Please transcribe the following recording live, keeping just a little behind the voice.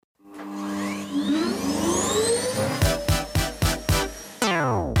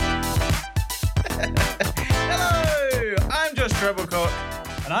Treblecock.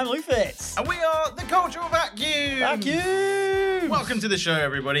 And I'm Lufitz. And we are the Cultural Vacuum. Welcome to the show,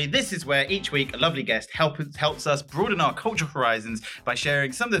 everybody. This is where each week a lovely guest helps us broaden our cultural horizons by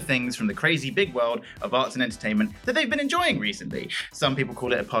sharing some of the things from the crazy big world of arts and entertainment that they've been enjoying recently. Some people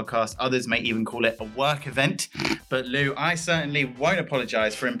call it a podcast, others may even call it a work event. But Lou, I certainly won't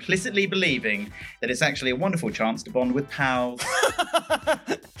apologise for implicitly believing that it's actually a wonderful chance to bond with pals.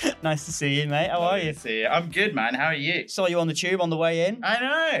 Nice to see you, mate. How are you? See you. I'm good, man. How are you? Saw you on the tube on the way in. I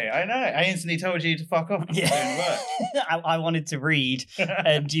know. I instantly told you to fuck off. Yeah. I wanted to read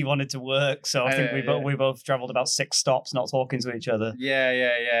and you wanted to work, so I think we both travelled about 6 stops not talking to each other.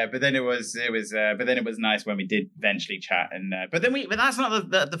 Yeah. But then it was nice when we did eventually chat, and but that's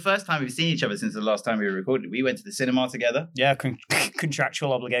not the first time we've seen each other since the last time we recorded. We went to the cinema together. Yeah,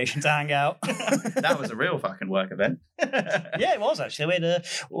 contractual obligation to hang out. That was a real fucking work event. Yeah, it was actually. We had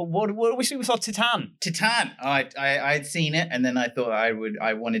we saw Titan. Titan. I'd seen it, and then I thought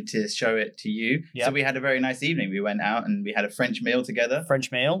I wanted to show it to you. Yep. So we had a very nice evening. We went out and we had a French meal together.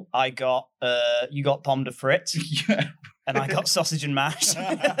 French meal. I got you got pomme de frites. Yeah. And I got sausage and mash.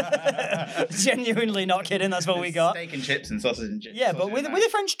 Genuinely not kidding, that's what we got. Steak and chips and sausage and chips. Yeah, but with a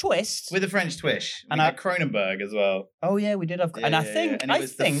French twist. With a French twist. And had Kronenberg as well. Oh yeah, we did have. And I think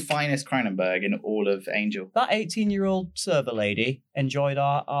the finest Kronenberg in all of Angel. That 18-year-old server lady enjoyed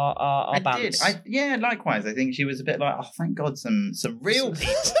our bands. Yeah, likewise. I think she was a bit like, oh, thank God, some real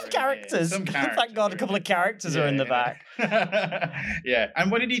people. Some characters. Thank God, a couple of characters are in the back. Yeah. And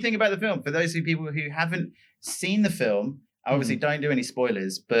what did you think about the film? For those people who haven't seen the film, I obviously don't do any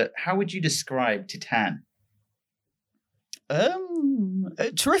spoilers, but how would you describe Titan? A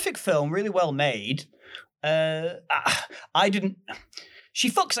terrific film, really well made. She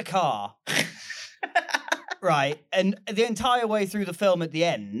fucks a car. Right, and the entire way through the film at the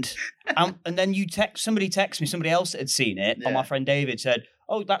end, and then somebody texted me, somebody else that had seen it, and my friend David said,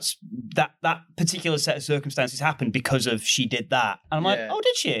 oh, that particular set of circumstances happened because of she did that. And I'm like, oh,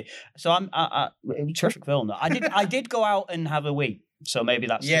 did she? So it was a terrific film. I did go out and have a wee. So maybe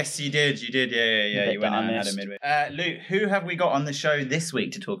that's... Yes, you did. Yeah. You went out and had a midway. Luke, who have we got on the show this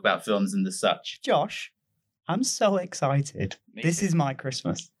week to talk about films and the such? Josh, I'm so excited. This is my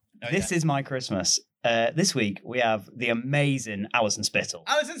Christmas. This is my Christmas. This week, we have the amazing Alison Spittle.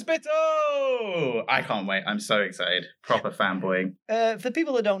 Alison Spittle! I can't wait. I'm so excited. Proper fanboying. For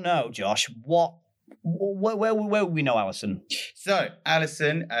people that don't know, Josh, where would we know Alison? So,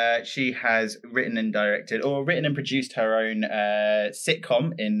 Alison, she has written and produced her own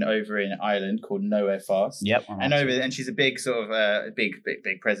sitcom over in Ireland called Nowhere Fast. Yep. And she's a big sort of big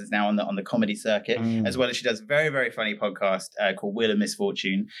presence now on the comedy circuit, as well as she does a very, very funny podcast called Wheel of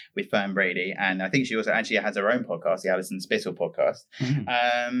Misfortune with Fern Brady. And I think she also actually has her own podcast, the Alison Spittle podcast.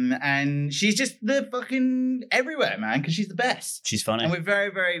 And she's just the fucking everywhere, man, because she's the best. She's funny. And we're very,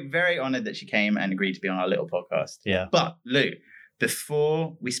 very, very honoured that she came and agreed to be on our little podcast. Yeah. But, Lou,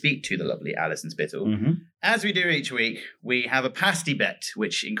 before we speak to the lovely Alison Spittle, as we do each week, we have a pasty bet,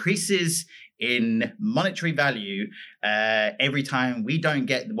 which increases in monetary value every time we don't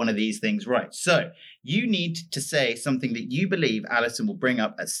get one of these things right. So, you need to say something that you believe Alison will bring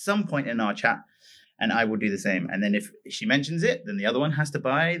up at some point in our chat, and I will do the same. And then if she mentions it, then the other one has to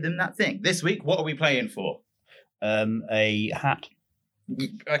buy them that thing. This week, what are we playing for? A hat.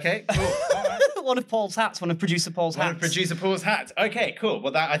 Okay, cool. All right. One of producer Paul's hats. Okay, cool.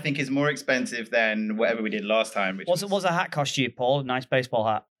 Well, that I think is more expensive than whatever we did last time. What's a hat cost you, Paul? Nice baseball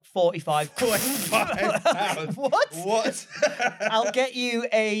hat. 45 pounds. What? I'll get you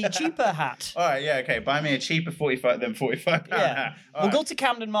a cheaper hat. All right, yeah, okay. Buy me a cheaper 45 £45 hat. We'll go to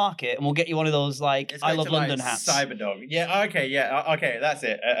Camden Market and we'll get you one of those I Love London hats. Cyberdog. Yeah, okay, that's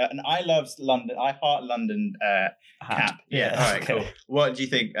it. An I Love London, I Heart London cap. Yeah, all right, cool. What do you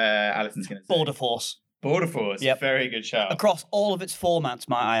think Alison's going to say? Border Force, very good shout. Across all of its formats,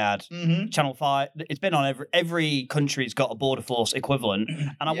 might I add. Channel 5, it's been on every country's got a Border Force equivalent,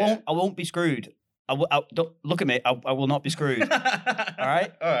 and I won't be screwed. Don't look at me. I will not be screwed. All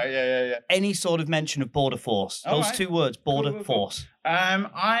right. Yeah. Any sort of mention of Border Force. Those 2 words, Border Force.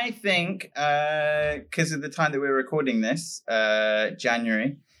 I think because of the time that we're recording this,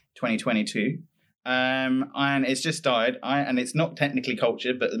 January 2022. And it's just died. And it's not technically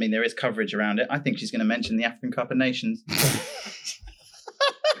cultured, but I mean there is coverage around it. I think she's going to mention the African Cup of Nations.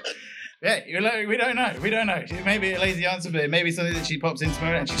 Yeah, we don't know. It may be a lazy answer, but it may be something that she pops into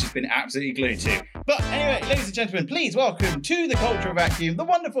her and she's just been absolutely glued to. But anyway, ladies and gentlemen, please welcome to the Cultural Vacuum the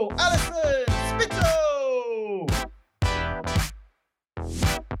wonderful Alison Spittle.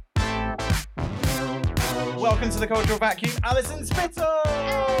 Welcome to the Cultural Vacuum, Alison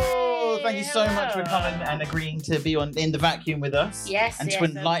Spittle. well, thank you so much for coming and agreeing to be in the vacuum with us. Yes, and to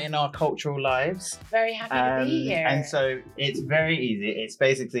enlighten our cultural lives. Very happy to be here. And so it's very easy. It's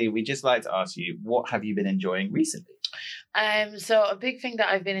basically, we just like to ask you, what have you been enjoying recently? So a big thing that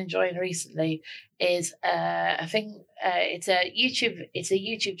I've been enjoying recently is a thing. It's a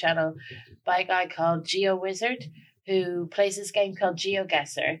YouTube channel by a guy called GeoWizard, who plays this game called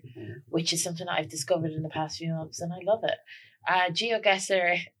GeoGuessr, which is something that I've discovered in the past few months, and I love it.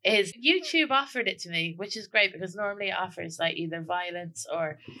 GeoGuessr is YouTube offered it to me, which is great because normally it offers like either violence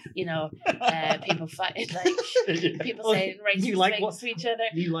or people fighting, like people saying racist things to each other.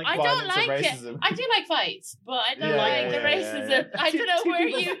 You like I don't like it. I do like fights, but I don't like the racism. Yeah. I don't know where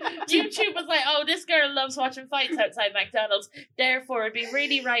YouTube was like, oh, this girl loves watching fights outside McDonald's, therefore it'd be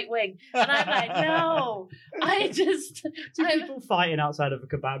really right wing. And I'm like, no, people fighting outside of a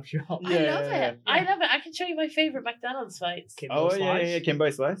kebab shop. I love it. I love it. I can show you my favorite McDonald's fights. Kimbo Slice. Yeah, Kimbo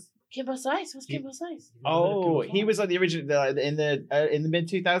Slice. Kimbo Slice? What's Kimbo Slice? Oh, he was like the original in the mid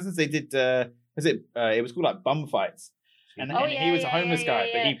 2000s. They did it was called like bum fights, and he was a homeless guy,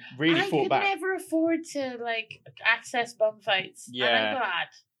 but he really fought back. I could never afford to like access bum fights. Yeah, and I'm glad.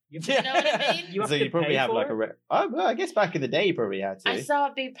 You know what I mean? So you probably have like I guess back in the day you probably had to. I saw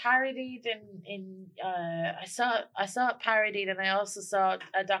it being parodied I saw it parodied, and I also saw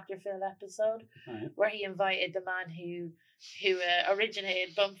a Dr. Phil episode where he invited the man who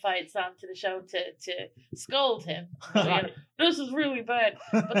originated bum fights onto the show to scold him. This is really bad.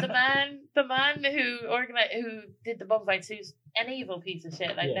 But the man who did the bum fights, who's an evil piece of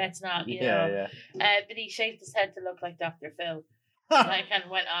shit, that's not, but he shaved his head to look like Dr. Phil. And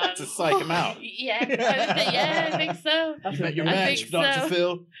went on to psych him out. I think so. You met your match, Dr.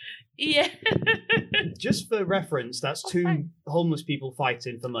 Phil. Yeah. Just for reference, that's two homeless people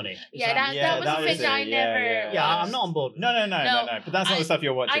fighting for money. That was the thing that I never. Yeah, I'm not on board. No. But that's not the stuff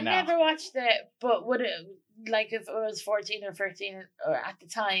you're watching now. I never watched it, but would it, like, if I was 14 or 13 or at the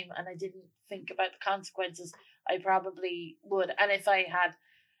time and I didn't think about the consequences, I probably would. And if I had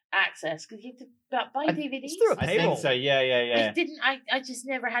access, because you have to buy DVDs. Through a paywall. I think so. Yeah. I just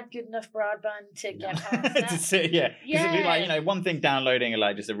never had good enough broadband to get past that. Because it'd be like, one thing downloading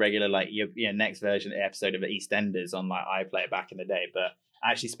like just a regular like your next version episode of EastEnders on like iPlayer back in the day, but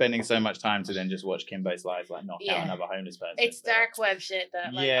actually spending so much time to then just watch Kimbo Slice like knock out another homeless person. It's dark web shit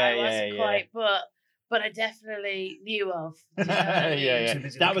that I wasn't quite, but I definitely knew of. You know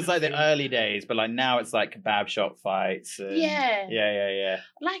That was like the early days, but like now it's like kebab shop fights. And, yeah.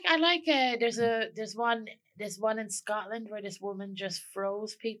 Like I like there's one in Scotland where this woman just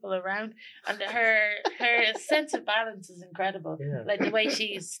throws people around, and her sense of balance is incredible. Yeah. Like the way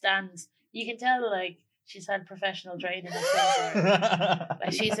she stands, you can tell like she's had professional training.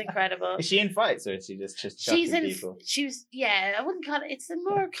 Like she's incredible. Is she in fights or is she just chucking people? I wouldn't call it. It's a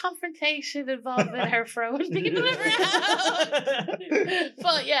more confrontation involved in her throwing people around.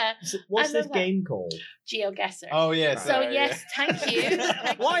 But yeah. So what's this game called? GeoGuessr. Oh yes. So yes, thank you.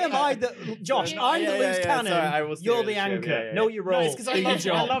 Why am I Josh? I'm the loose cannon. Sorry, you're the anchor. Know your role. No, it's because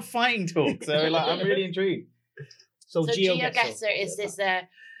I love fighting talk. So like I'm really intrigued. So GeoGuessr is this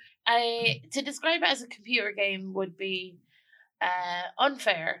to describe it as a computer game would be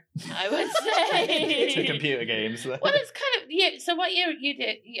unfair, I would say. To computer games. Well, it's kind of, so what you do,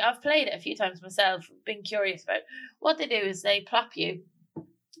 I've played it a few times myself, been curious about. What they do is they plop you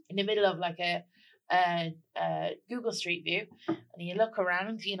in the middle of like a Google Street View, and you look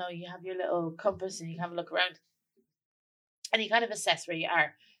around, you have your little compass and you can have a look around, and you kind of assess where you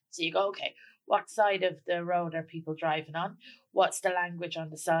are. So you go, okay, what side of the road are people driving on? What's the language on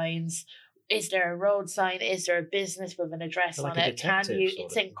the signs? Is there a road sign? Is there a business with an address on it? Can you?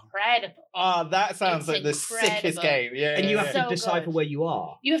 It's incredible. Oh, that sounds like the sickest game. Yeah, and you have to decipher where you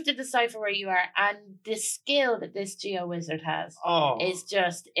are. You have to decipher where you are, and the skill that this GeoWizard has is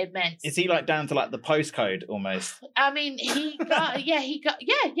just immense. Is he like down to like the postcode almost? I mean, he got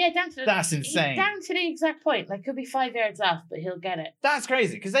down to that's insane. Down to the exact point. Like could be 5 yards off, but he'll get it. That's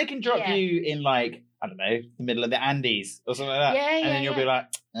crazy because they can drop you in like, I don't know, the middle of the Andes or something like that. And then you'll be like,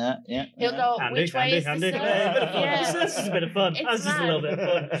 He'll go, which way is the sun? This is a bit of fun. That's just a little bit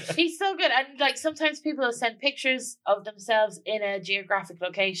of fun. He's so good. And like sometimes people will send pictures of themselves in a geographic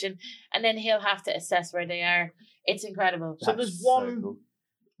location, and then he'll have to assess where they are. It's incredible. So there's one... Cool.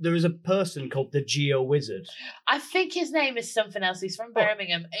 There is a person called the GeoWizard. I think his name is something else. He's from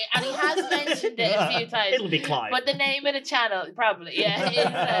Birmingham. And he has mentioned it a few times. It'll be Clive. But the name of the channel, probably, is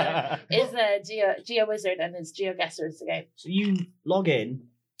GeoWizard, and his GeoGuessr is the game. So you log in,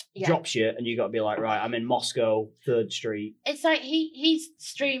 drops you, and you got to be like, right, I'm in Moscow, 3rd Street. It's like he's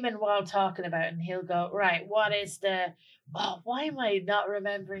streaming while talking about it, and he'll go, right, what is the... Oh, why am I not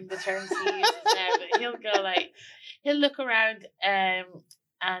remembering the terms he uses now? But he'll go like... He'll look around and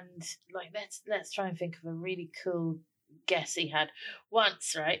like, let's try and think of a really cool guess he had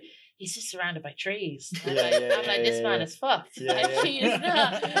once, right? He's just surrounded by trees. I'm like, this man is fucked. He is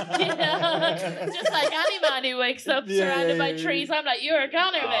not, just like any man who wakes up surrounded by trees. I'm like, you're a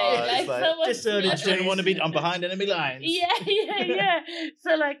gunner, mate. I'm behind enemy lines. Yeah.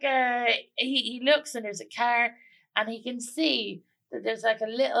 So like, he looks and there's a car, and he can see that there's like a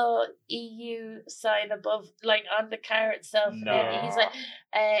little EU sign above, like on the car itself. No. And he's like,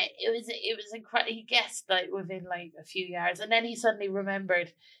 it was incredible. He guessed like within like a few yards, and then he suddenly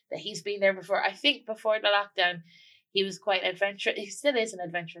remembered that he's been there before. I think before the lockdown, he was quite adventurous. He still is an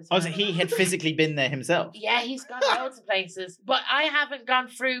adventurous. Oh, so he had physically been there himself? Yeah, he's gone loads of places, but I haven't gone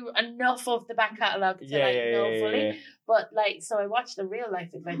through enough of the back catalogue to know fully. Yeah. But like, so I watched the real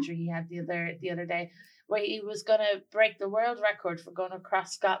life adventure he had the other day, where he was going to break the world record for going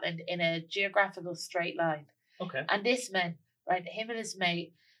across Scotland in a geographical straight line. Okay. And this meant, right, him and his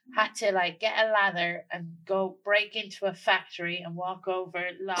mate had to like get a ladder and go break into a factory and walk over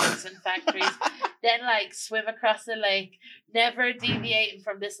logs and factories, then like swim across the lake, never deviating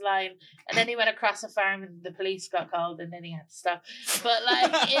from this line. And then he went across a farm and the police got called, and then he had to stop. But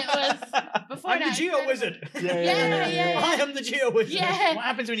like, it was before I'm the Geo Wizard. Yeah. I am the Geo Wizard. Yeah. What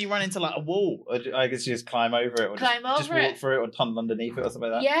happens when you run into like a wall? Or I guess you just climb over it, or just walk through it, or tunnel underneath it, or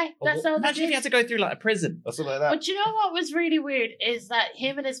something like that. Yeah, that's all. Imagine if you had to go through like a prison or something like that. But you know what was really weird is that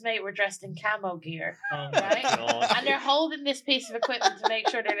him and his mate were dressed in camo gear, right? And they're holding this piece of equipment to make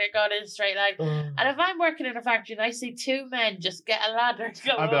sure that they're going in a straight line. And if I'm working in a factory and I see two men just get a ladder to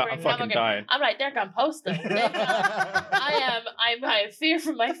go over I'm fucking dying. I'm like, they're gone postal. I have fear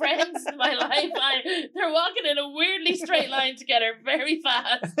for my friends in my life. They're walking in a weirdly straight line together very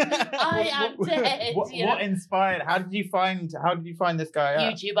fast. I am dead. What inspired? How did you find this guy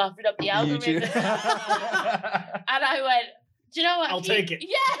out? YouTube offered up the algorithm. And I went, do you know what? I'll take it.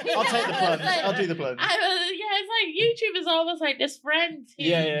 Yeah. I'll take the plunge. I'll do the plunge. It's like YouTube is almost like this friend who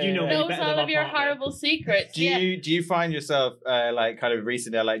you know knows all of your horrible secrets. Do you find yourself like kind of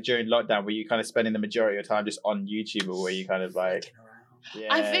recently, like during lockdown, were you kind of spending the majority of your time just on YouTube, or were you kind of like?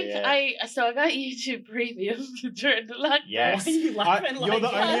 I think I got YouTube Premium during the lockdown. Yes. Why are you laughing you're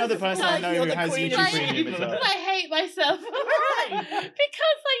the only other person I know who has YouTube Premium as well. I hate myself.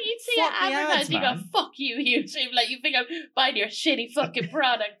 Because like you see it advertised, you go, fuck you, YouTube. Like you think I'm buying your shitty fucking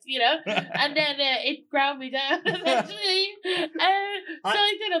product, you know? And then it ground me down eventually.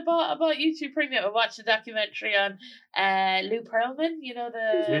 I bought YouTube Premium. I watched a documentary on Lou Pearlman, you know,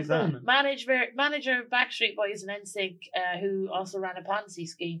 the manager of Backstreet Boys and NSYNC, who also ran a Ponzi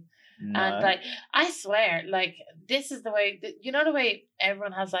scheme. No. And like, I swear, like, this is the way you know the way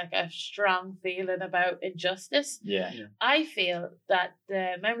everyone has like a strong feeling about injustice. Yeah. I feel that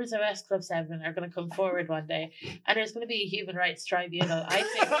the members of S Club 7 are going to come forward one day, and there's going to be a human rights tribunal. I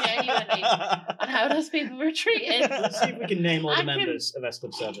think genuinely on how those people were treated. Let's see if we can name all the members of S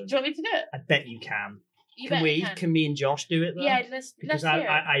Club 7. Do you want me to do it? I bet you can. Can me and Josh do it though? Yeah, let's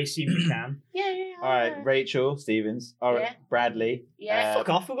I assume you can. Yeah. All right, Rachel Stevens. All right, Bradley. Yeah. Fuck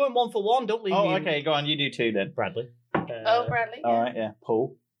off. We're going 1 for 1. Don't leave me. Oh, okay. Go on. You do 2 then. Bradley. Bradley. All right. Yeah.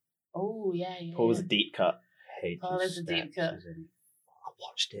 Paul. Oh yeah. Paul's a deep cut. Paul is a deep cut. I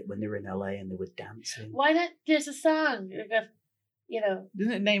watched it when they were in LA and they were dancing. Why not? There's a song. You know.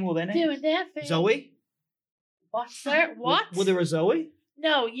 Doesn't it name all their names? Doing that thing. Zoe. What, sir? What? Were there a Zoe?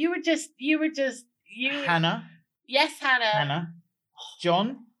 No, you were just. Hannah. Yes, Hannah. Hannah.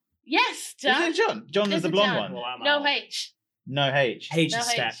 John. Yes, John. Is it John? John is the blonde one. Well, no H. No H. H no is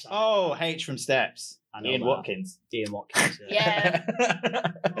Steps. Oh, H from Steps. Ian Watkins. Ian Watkins. Yeah.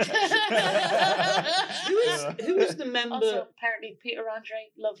 Who is the member? Also, apparently, Peter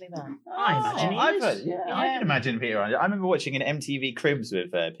Andre, lovely man. I imagine I've heard. Yeah, I can imagine Peter Andre. I remember watching an MTV Cribs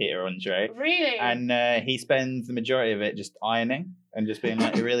with Peter Andre. Really? And he spends the majority of it just ironing and just being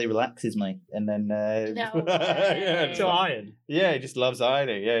like, it really relaxes me. And then to iron. Yeah, he just loves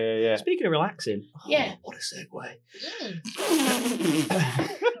ironing. Yeah. Speaking of relaxing, what a segue.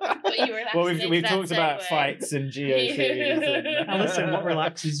 Well, we've talked about fights and GeoCities. Alison, what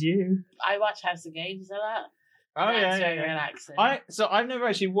relaxes you? I watch House of Games a lot. Oh, That's very relaxing. So I've never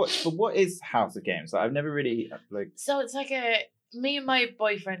actually watched, but what is House of Games? I've never really like. So it's like me and my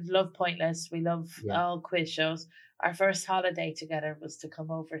boyfriend love Pointless. We love all quiz shows. Our first holiday together was to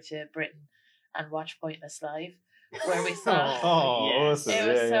come over to Britain and watch Pointless live. where we saw. Awesome! It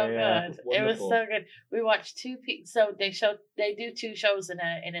was so good. Wonderful. It was so good. We watched two people. So they do 2 shows in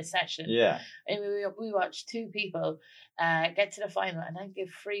a session. Yeah. And we watched 2 people get to the final and then give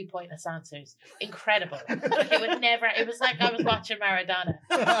 3 pointless answers. Incredible. Like it would never. It was like I was watching Maradona.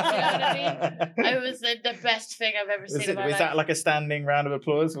 You know what I mean? It was the best thing I've ever seen in my life. Was that like a standing round of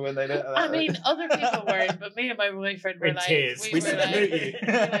applause for when they did that? I mean, other people weren't, but me and my boyfriend were In like, tears. we We were like, salute you.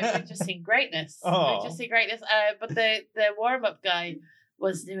 we've just seen greatness. Oh. We've just seen greatness. But the warm up guy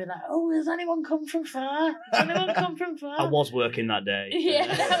was doing like, oh, has anyone come from far? Has anyone come from far? I was working that day. Yeah.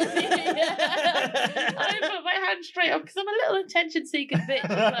 I put my hand straight up because I'm a little attention seeking bitch. As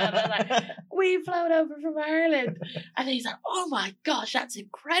well. And I'm like, we flown over from Ireland. And he's like, oh my gosh, that's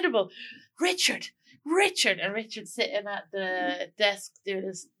incredible. Richard. And Richard's sitting at the desk doing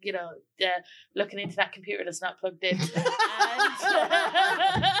this, looking into that computer that's not plugged in.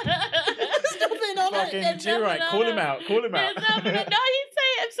 Fucking too right. Call him out. Call him out. No, he'd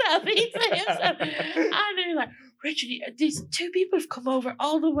say himself. And he was like, Richard, these 2 people have come over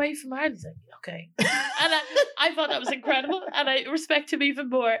all the way from Ireland. He's like, okay. And I thought that was incredible, and I respect him even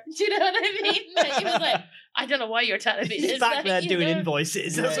more. Do you know what I mean? Like, he was like, I don't know why you're telling me this. He's back like, there doing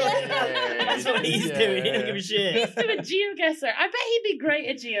invoices. That's what he's doing. He don't give a shit. He's doing GeoGuessr. I bet he'd be great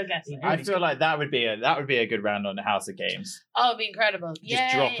at GeoGuessr. I feel like that would be a good round on the House of Games. Oh, it'd be incredible.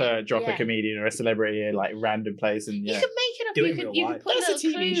 Just drop a comedian or a celebrity in like random place and you could make it up. Do it You in could real life. put That's a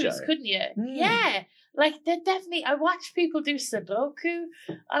little TV clues, show. couldn't you? Mm. Yeah. Like they definitely. I watch people do Sudoku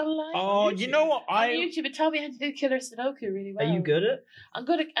online. Oh, you know what? On YouTube, it taught me how to do killer Sudoku really well. Are you good at? I'm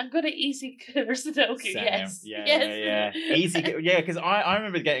good at easy killer Sudoku. Same. Yes. Yeah, yes. yeah. Easy. Yeah, because I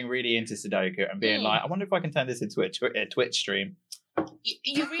remember getting really into Sudoku and being like, I wonder if I can turn this into a Twitch stream.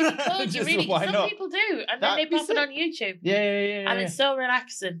 You really could. You Just really. why Some not? people do, and then That'd they be pop it sick. on YouTube. Yeah. And it's so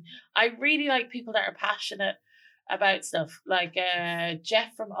relaxing. I really like people that are passionate about stuff, like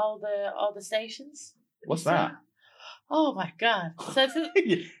Jeff from all the stations. What's that? Oh my god! So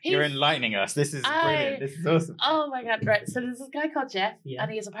You're enlightening us. This is brilliant. This is awesome. Oh my god! Right. So there's this guy called Jeff, Yeah.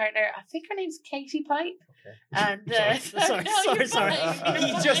 and he has a partner. I think her name's Katie Pipe. Okay. And Sorry. no, you're Sorry.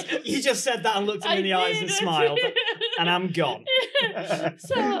 fine, you're fine. You just said that and looked at me in the eyes and did. smiled, and I'm gone.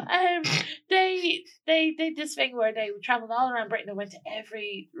 So they did this thing where they traveled all around Britain and went to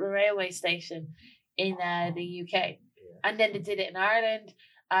every railway station in the UK, and then they did it in Ireland.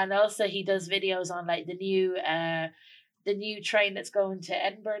 And also he does videos on like the new train that's going to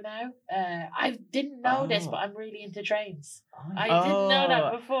Edinburgh now. I didn't know this, but I'm really into trains. I didn't know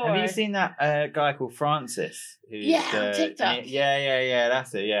that before. Have you seen that guy called Francis? Who's, on TikTok. Yeah,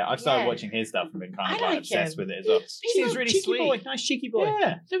 that's it. Yeah, I've started Yeah. watching his stuff and been kind of I like obsessed him. with it as well. Seems really cheeky sweet. boy. Nice cheeky boy.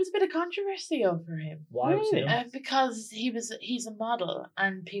 Yeah. There was a bit of controversy over him. Why was he? Because he's a model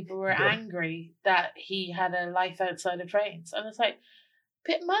and people were angry that he had a life outside of trains. And it's like,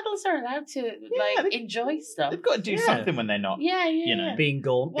 models are allowed to enjoy stuff. They've got to do something when they're not. Yeah. you know. Being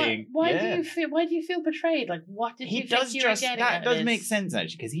gaunt. Why do you feel betrayed? Like, what did He you does think you were dress. getting out That of does this? make sense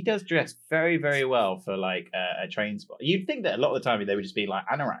actually, because he does dress very, very well for like a train spot. You'd think that a lot of the time they would just be like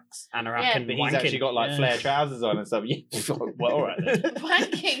anoraks, Anorak Yeah. and but wanking. he's actually got like flare trousers on and stuff. Yeah, well, all right then.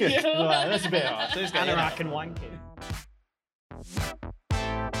 Wanking. Right, that's a bit hard. So it's got, Anorak and wanking.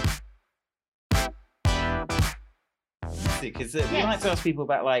 because we like to ask people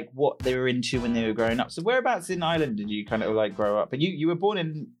about like what they were into when they were growing up. So whereabouts in Ireland did you kind of like grow up? And you were born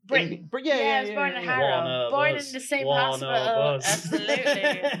in Britain. Yeah, I was born in One Harrow. of Born us. in the same One hospital. of us.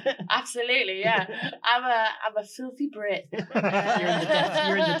 Absolutely, yeah. I'm a filthy Brit. You're in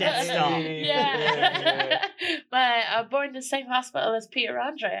the Death Star. Yeah. But I'm born in the same hospital as Peter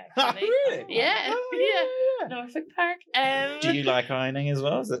Andre, actually. Really? Yeah. Oh, yeah. Norfolk Park. Do you like ironing as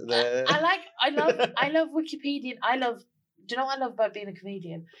well? Is it I love Wikipedia. Do you know what I love about being a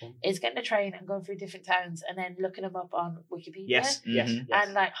comedian? Is getting a train and going through different towns and then looking them up on Wikipedia. Yes. Mhm.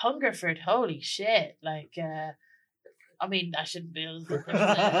 And like Hungerford, holy shit! Like, I mean, I shouldn't be able to. There's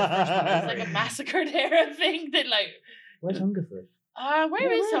like a massacre there. I think that like. Where's Hungerford?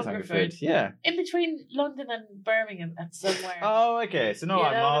 Where is Hungerford? Yeah. In between London and Birmingham, and somewhere. Oh, okay. So not You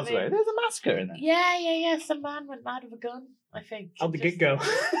like know what I miles away. mean? There's a massacre in there. Yeah. Some man went mad with a gun. I think. How'd the gig go?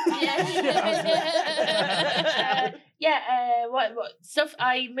 What stuff?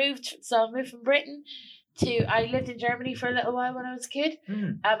 I moved from Britain to. I lived in Germany for a little while when I was a kid.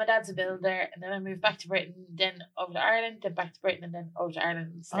 My dad's a builder, and then I moved back to Britain, then over to Ireland, then back to Britain, and then over to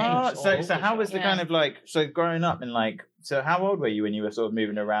Ireland. And States. So how was the Yeah. kind of like growing up and like so how old were you when you were sort of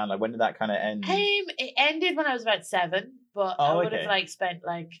moving around? Like when did that kind of end? It ended when I was about 7. but Oh, I would okay. have like spent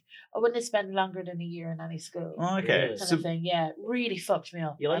like I wouldn't have spent longer than a year in any school. Oh, okay. Really? Kind of thing, yeah, really fucked me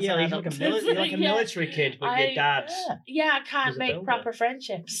up. You're like, as an you're adult. like a Yeah. military kid, but your dad. Yeah, I was can't a make builder. proper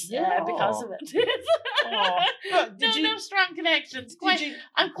friendships Yeah. because of it. Aw. But did you- No strong connections.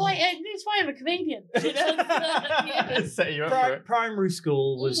 I'm quite. That's why I'm a comedian. You know? Yeah. Set you up for it. Primary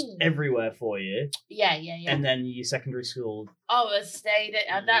school was Mm. everywhere for you, Yeah. and then your secondary school. Oh, I stayed it,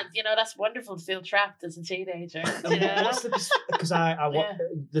 and that that's wonderful to feel trapped as a teenager. You know? What's the because Yeah.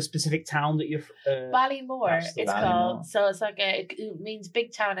 the specific town that you're? Ballymore, That's the it's Ballymore. called. So it's like it means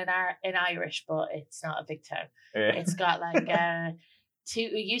big town in Irish, but it's not a big town. Yeah. It's got like two.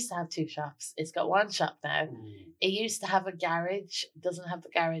 It used to have two shops. It's got one shop now. It used to have a garage. Doesn't have the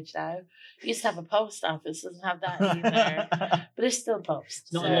garage now. It used to have a post office. Doesn't have that either. But it's still post.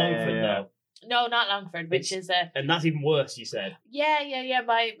 It's not so- Longford yeah. though, No, not Longford, which is a. and that's even worse. You said. Yeah.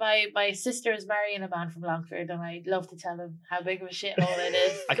 My sister is marrying a man from Longford, and I'd love to tell him how big of a shithole it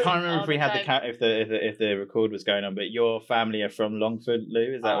is. I can't remember all if we had the time. if the record was going on, but your family are from Longford,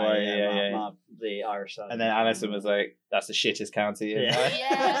 Lou. Is that why? Yeah. The Irish side. And then Alison was like, "That's the shittest county." In Yeah. there."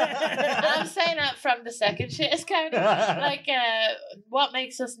 Yeah, and I'm saying that from the second shittest county. Like, what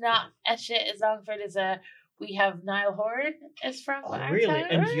makes us not as shit as Longford is we have Niall Horan is from Oh, our really? town.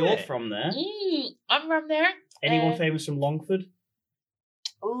 And Really? you're from there? I'm from there. Anyone Uh, famous from Longford?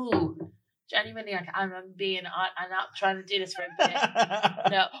 Ooh, genuinely, like, I'm not trying to do this for a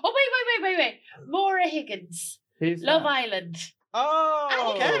bit. No. Oh wait. Maura Higgins, Who's Love that? Island.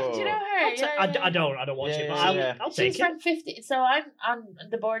 Oh, Do you know her? I don't watch it, but I'll take She's it. from 50. So I'm on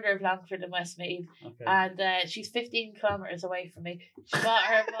the border of Longford and Westmeath, Okay. and she's 15 kilometers away from me. She bought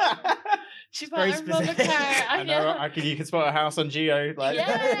her mum. She bought very her mum a car. specific. I know. You can spot a house on Geo. Like.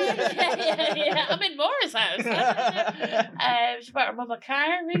 Yeah. I'm in Maura's house. She bought her mum a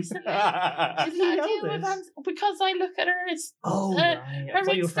car recently. She's you got know to deal with this? because I look at her as Oh, uh, right. I her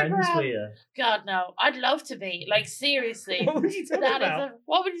thought you were friends Instagram. with you. God no. I'd love to be like seriously. What were you talking That is about?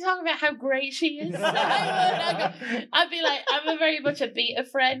 what were you talking about? How great she is. I'd be like, I'm a very much a beta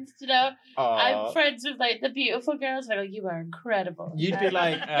friend, you know. I'm friends with like the beautiful girls. And I'm like, you are incredible. You'd be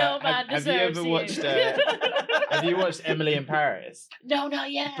like, no man have you deserves ever watched? Have you watched Emily in Paris? No,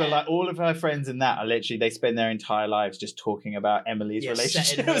 not yet. But like all of her friends in that are literally they spend their entire lives just talking about Emily's Yeah,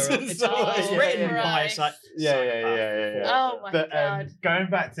 setting relationships. her up. and It's, stuff. oh, it's yeah, written yeah, by a Christ. Yeah. Oh my But god. going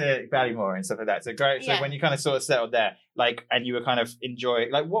back to Ballymore and stuff like that, so great. So Yeah. when you kind of sort of settled there, like, and you were kind of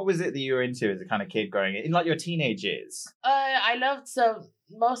enjoying, like, what was it that you were into as a kind of kid growing in like your teenage years? I loved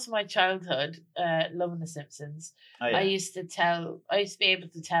most of my childhood, loving The Simpsons. Oh, yeah. I used to be able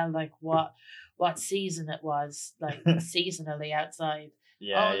to tell like what season it was, like seasonally outside.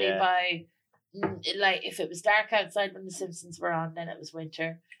 Only by like if it was dark outside when The Simpsons were on, then it was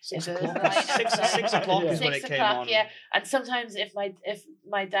winter. 6 If it was o'clock. light Six outside, o'clock is when 6 it came o'clock, on. yeah. And sometimes if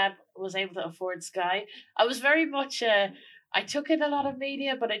my dad was able to afford Sky, I was very much I took in a lot of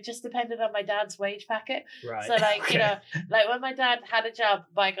media, but it just depended on my dad's wage packet. Right. So like, Okay. you know, like when my dad had a job,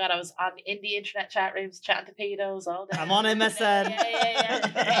 by God, I was in the internet chat rooms chatting to pedos all day. I'm on MSN. Yeah.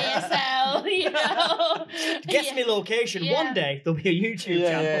 ASL, you know. Guess Yeah. me location. Yeah. One day there'll be a YouTube Yeah,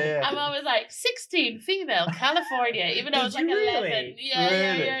 channel. yeah. I'm always like 16, female, California, even though I was Did like you 11. really?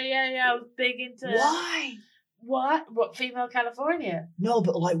 Yeah. I was big into Why? what female California? No,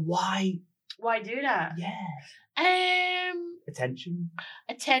 but like why? Why do that? Yeah. Attention.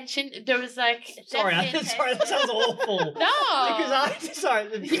 Attention. There was like Sorry, definitely sorry, that sounds awful. No,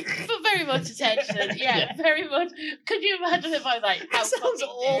 but very much attention. Yeah, very much. Could you imagine if I was like, how That sounds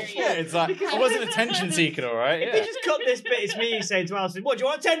fucking dare awful. you? Yeah, it's like I wasn't attention seeking, all right. If you just cut this bit, it's me saying to Alison, "What do you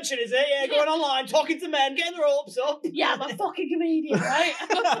want attention? Is it? Yeah, going online, talking to men, getting their hopes up." Yeah, I'm a fucking comedian, right?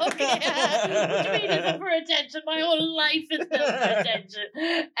 I'm a fucking, what do you mean it's for attention? My whole life is built for attention.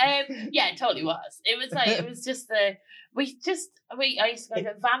 Yeah, it totally was. It was just I used to go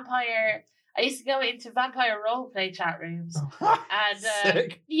to vampire. I used to go into vampire roleplay chat rooms, and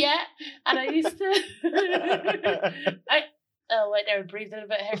Sick. yeah, and I used to. Wait, there, breathed in a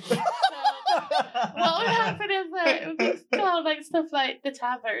bit here. So, what would happen is that it would be called like stuff like the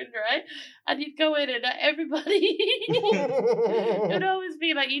tavern, right? And you'd go in and everybody it would always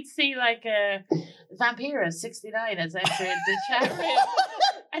be like you'd see like Vampira 69 has entered the chat room.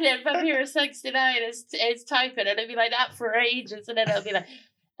 And then Vampira 69 is typing and it'd be like that for ages, and then it'll be like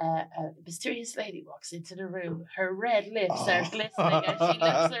a mysterious lady walks into the room. Her red lips are glistening as she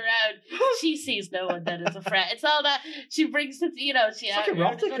looks around. She sees no one that is a threat. It's all that she brings to, she it's like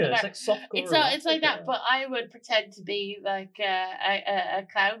erotica. It's like soft. It's like that. But I would pretend to be like a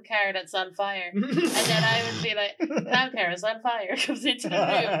clown car that's on fire, and then I would be like, clown car is on fire, comes into the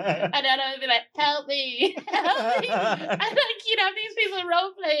room, and then I would be like, help me, help me, and like these people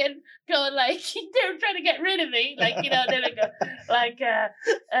role playing, going like they're trying to get rid of me, like they would go like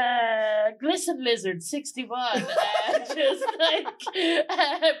glisten lizard 61, just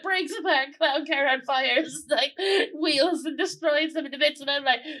like breaks apart clown car on fires like wheels and destroys them in the bits, and I'm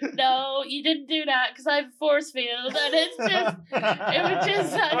like, no, you didn't do that because I have a force field, and it would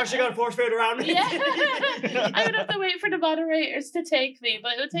just she got a force field around me. Yeah. I would have to wait for the moderators to take me,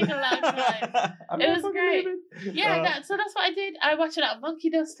 but it would take a long time. It was great. Yeah, so that's what I did. I watched it at Monkey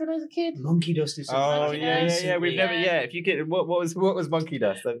Dust when I was a kid. Monkey Dust is We've never if you could what was Monkey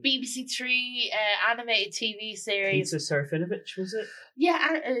Dust? BBC Three animated TV series. Peter Serafinovich, was it? Yeah,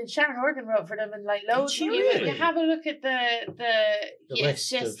 Sharon Horgan wrote for them, and like loads. You have a look at the it's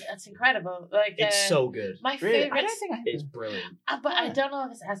just it's incredible. Like it's so good. My favorite. It's brilliant. But I don't know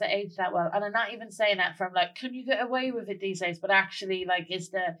if it has aged that well, and I'm not even saying that from like, can you get away with it these days? But actually, like, it's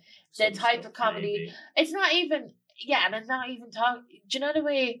the type of comedy. Maybe. It's not even and I'm not even talking. Do you know the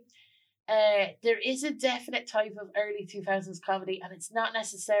way? There is a definite type of early 2000s comedy, and it's not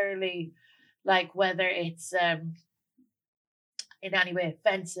necessarily like whether it's in any way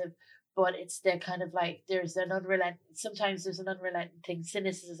offensive, but it's the kind of like sometimes there's an unrelenting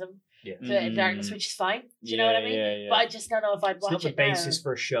cynicism to it in darkness, which is fine. Do you know what I mean? Yeah. But I just don't know if I'd watch it. It's not the basis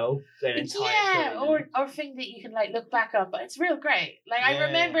for a show. Or thing that you can like look back on, but it's real great. Like I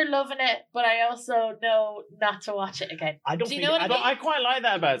remember loving it, but I also know not to watch it again. I quite like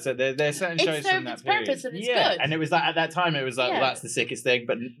that about it. There's certain shows from that period. Purpose and it's good. And it was like at that time it was like well, that's the sickest thing,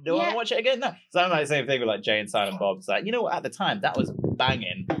 but do I want to watch it again? No. So I'm like the same thing with like Jay and Silent Bob. It's like, what, at the time that was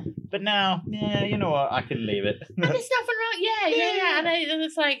banging. But now, you know what, I can leave it. And there's nothing wrong. Yeah. And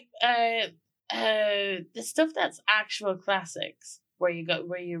it's like the stuff that's actual classics where you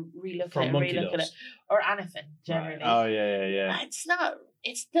relook at it, or anything generally. Right. Oh yeah. It's not.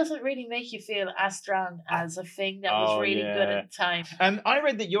 It doesn't really make you feel as strong as a thing that was really good at the time. And I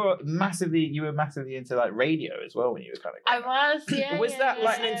read that you were massively into like radio as well when you were kind of. I was, yeah. Was that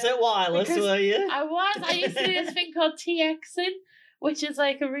like into wireless? Were you? I was. I used to do this thing called TXing, which is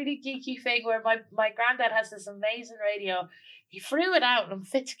like a really geeky thing where my granddad has this amazing radio. He threw it out and I'm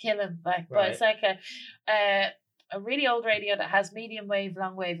fit to kill him. But it's like a really old radio that has medium wave,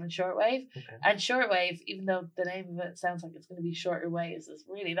 long wave, and short wave. Okay. And short wave, even though the name of it sounds like it's going to be shorter waves, is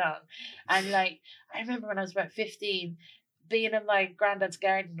really long. And like I remember when I was about 15, being in my granddad's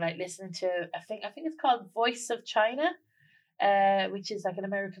garden, like listening to I think it's called Voice of China. Which is like an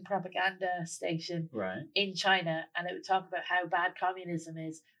American propaganda station in China, and it would talk about how bad communism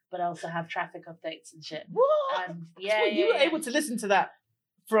is, but also have traffic updates and shit. What? And you were able to listen to that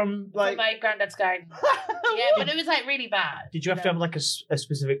from my granddad's garden. Yeah, but it was like really bad. Did you have to have like a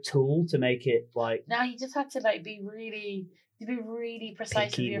specific tool to make it like? No, you just had to like be really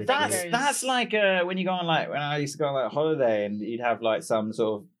precise with your fingers. That's like when you go on like when I used to go on like holiday and you'd have like some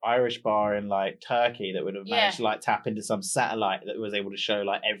sort of Irish bar in like Turkey that would have managed to like tap into some satellite that was able to show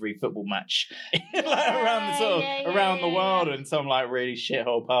like every football match around the world and some like really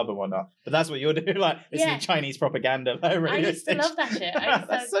shithole pub and whatnot. But that's what you're doing, like listening to Chinese propaganda. I used to love that shit.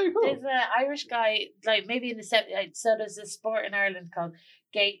 That's so cool. There's an Irish guy like maybe in the 70s. So there's a sport in Ireland called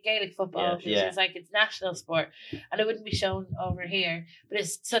Gaelic football, which is like its national sport, and it wouldn't be shown over here, but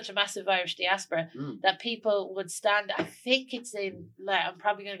it's such a massive Irish diaspora that people would stand. I think it's in like I'm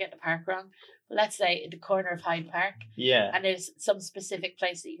probably going to get the park wrong, but let's say in the corner of Hyde Park. Yeah, and there's some specific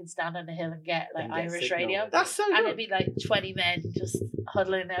place that you can stand on the hill and get like Irish radio. That's so good. And it'd be like 20 men just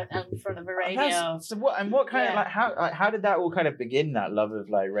huddling out in front of a radio. So what kind of like how did that all kind of begin? That love of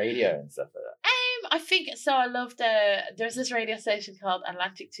like radio and stuff like that. I think so. I loved there's this radio station called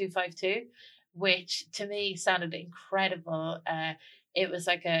Atlantic 252, which to me sounded incredible. It was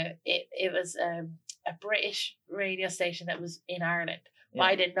like a British radio station that was in Ireland, but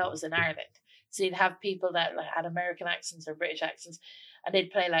I didn't know it was in Ireland. So you'd have people that like had American accents or British accents, and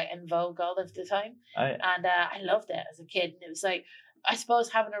they'd play like En Vogue all of the time. And I loved it as a kid. And it was like, I suppose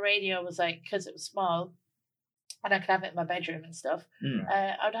having a radio was like, because it was small, and I could have it in my bedroom and stuff.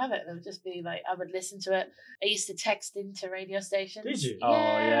 I'd have it. It would just be like I would listen to it. I used to text into radio stations. Did you?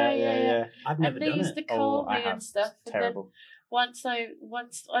 Yeah. I've never done it. They used to call me and stuff. Terrible. Once I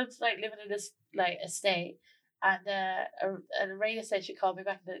was like living in this like estate, And a radio station called me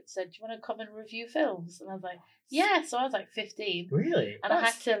back and said, "Do you want to come and review films?" And I was like, "Yeah." So I was like 15. Really? And I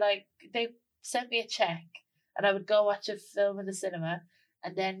had to they sent me a check, and I would go watch a film in the cinema,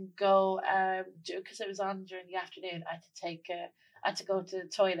 and then go because it was on during the afternoon. I had to go to the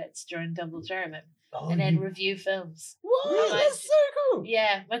toilets during double German. And then review films. What? That's so cool.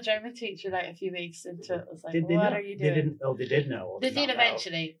 Yeah, my German teacher, like a few weeks into it, was like, "What are you They doing?" did know. They did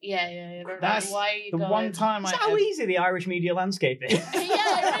eventually. Yeah. They were That's like, "Why are you the going?" one time That's how easy the Irish media landscape is. Yeah,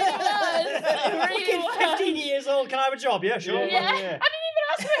 it really was. 15 years old, can I have a job? Yeah, sure. Yeah. I didn't even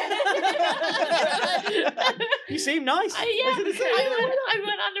ask for it. You seem nice. I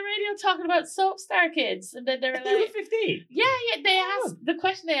went on the radio talking about soap star kids, and then they were like, You were 15? Yeah. They asked, the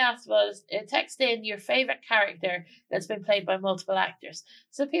question they asked was, text in your favourite character that's been played by multiple actors.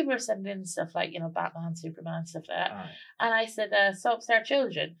 So people were sending in stuff like, Batman, Superman, stuff like that. Right. And I said, soap star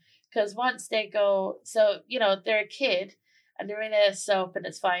children. Because once they go, they're a kid, and they're in a soap and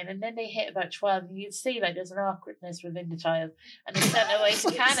it's fine. And then they hit about 12 and you'd see there's an awkwardness within the child. And they're sent away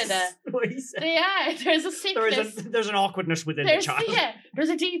to Canada. They are. There's a sickness. There's an awkwardness within the child. Yeah, there's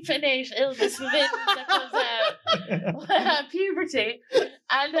a deep innate illness within that comes out. Puberty.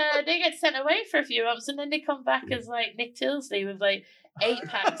 And they get sent away for a few months and then they come back as Nick Tilsley with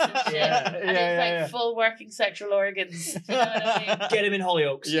 8-packs and shit. And full working sexual organs. You know what I mean? Get him in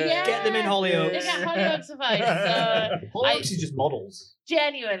Hollyoaks. Yeah. Get them in Hollyoaks. They got Hollyoaks of ice. Hollyoaks is just models.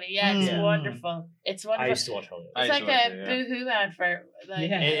 Genuinely, it's wonderful. It's wonderful. I used to watch Hollyoaks. It's like a Boohoo advert.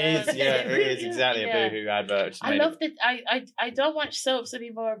 It is. Yeah, it is exactly a Boohoo advert. I love that. I don't watch soaps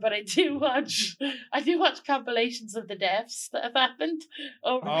anymore, but I do watch compilations of the deaths that have happened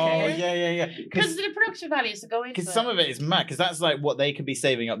over the years. Yeah. Because the production values to go into. Because some of it is mad. Because that's what they could be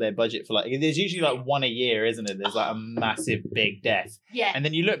saving up their budget for. There's usually one a year, isn't it? There's a massive big death. Yeah. And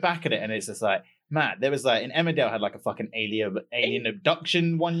then you look back at it, and it's just man, there was in Emmerdale had a fucking alien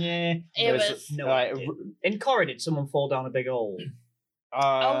abduction one year. In Corrie, did someone fall down a big hole?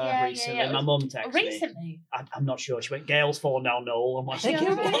 Recently. Yeah. My mum texted me. Recently? I'm not sure. She went, "Gail's fallen down the hole." I'm like, Gail.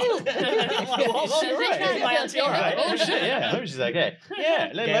 My auntie, all right. Oh shit, yeah. I hope she's okay.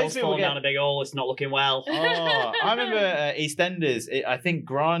 Yeah, Gail's fallen down a big hole. It's not looking well. I remember EastEnders. I think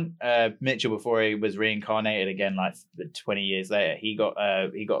Grant Mitchell, before he was reincarnated again, 20 years later, he got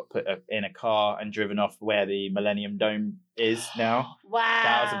put in a car and driven off where the Millennium Dome is now. Wow.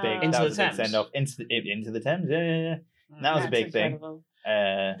 That was a big send off into the Thames. Yeah. That was a big incredible thing.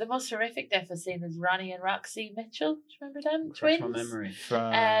 The most horrific death I've seen is Ronnie and Roxy Mitchell. Do you remember them? Twins. My memory.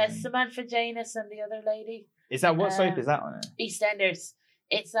 Samantha Janus and the other lady. Is that what soap is that on? EastEnders.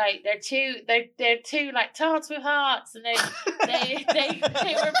 It's they're two tots with hearts, and they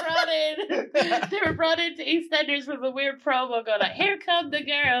were brought into EastEnders with a weird promo going "Here come the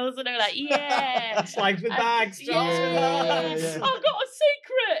girls," and they're like, "Yeah, slags with bags, I've got a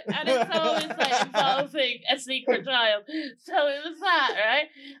secret," and it's always involving a secret child. So it was that, right?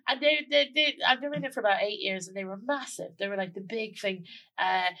 And I've been in it for about 8 years, and they were massive. They were the big thing.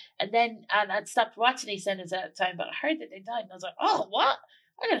 And I'd stopped watching EastEnders at the time, but I heard that they died, and I was like, "Oh, what?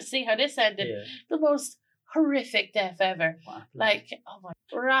 I gotta see how this ended." Yeah. The most horrific death ever. Wow.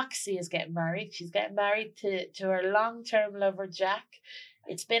 Roxy is getting married. She's getting married to her long-term lover Jack.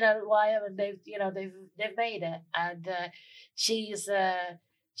 It's been a while, and they've made it. And she's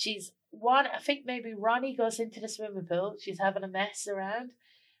one. I think maybe Ronnie goes into the swimming pool. She's having a mess around,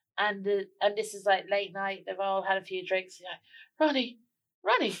 and this is late night. They've all had a few drinks. She's like,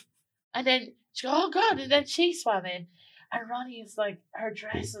 Ronnie, and then she goes, "Oh God!" And then she swam in. And Ronnie is her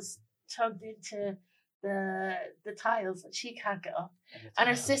dress is tugged into the tiles and she can't get up. And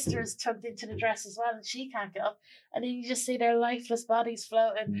her sister is tugged into the dress as well and she can't get up. And then you just see their lifeless bodies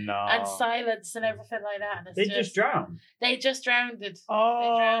floating and silence and everything like that. And they just drowned. They just drowned.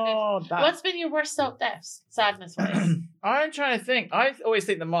 Oh, what's been your worst soap deaths? Sadness wise. I'm trying to think. I always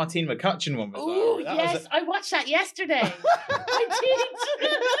think the Martine McCutcheon one was. Oh yes, I watched that yesterday. I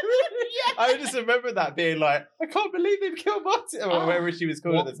did. Yes. I just remember that being I can't believe they've killed Martine. Or whatever she was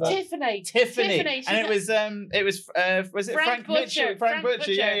called at the time. Tiffany. And it was it Frank Mitchell? Frank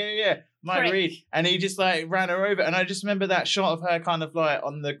Butcher. Yeah. Mike Reed, and he just ran her over, and I just remember that shot of her kind of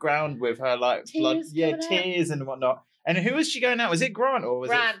on the ground with her tears and whatnot. And who was she going out? Was it Grant or was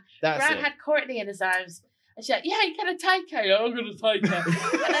Grant? Grant had Courtney in his arms, And she's like, yeah, you got a take her. I'm going to take her. And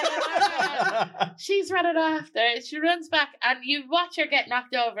then she's running after. She runs back, and you watch her get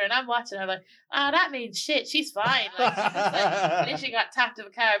knocked over, and I'm watching her like, oh, that means shit. She's fine. Like, she's just like, literally got tapped of a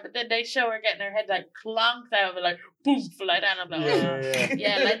car, but then they show her getting her head like clonked out of it, like, boom, like that. And I'm like,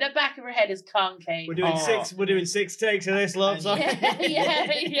 yeah, like the back of her head is concave. We're doing 6 takes of this, love.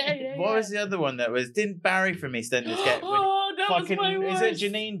 Yeah. What was the other one that was? Didn't Barry from EastEnders get? That fucking, was my worst. Is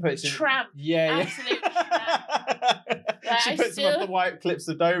it Janine puts in? Tramp. Yeah. Absolute tramp. She puts him off the white cliffs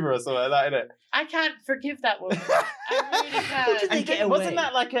of Dover or something like that, innit? I can't forgive that woman. I really can't. Wasn't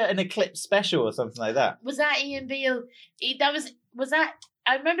that like an Eclipse special or something like that? Was that Ian Beale? Was that?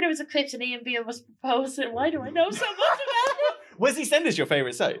 I remember there was a clip and Ian Beale was proposing. Why do I know so much about it? Was EastEnders your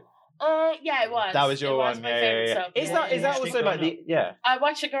favourite soap? Yeah, it was. That was your one. My favourite soap. Is that also like the I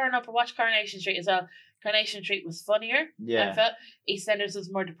watched it growing up. I watched Coronation Street as well. Coronation Street was funnier. Yeah. I felt EastEnders was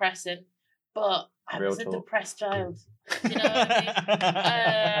more depressing, but I was a depressed child. Do you know what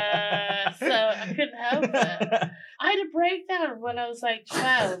I mean? So I couldn't help it. I had a breakdown when I was like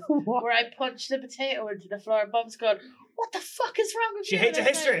 12 where I punched the potato into the floor and Mum's going, what the fuck is wrong with you? She hates a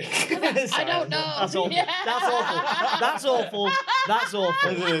history. I don't know. That's awful. Yeah. That's awful. That's awful.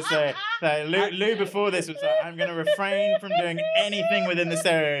 I was going to say, Lou before this was like, I'm going to refrain from doing anything within the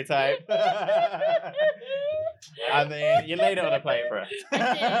stereotype. I mean, you laid it on a plate for her.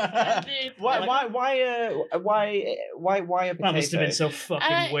 I did. Why a potato? That must have been so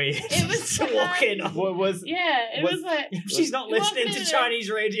fucking weird. It was walking. It was like she's not listening to Chinese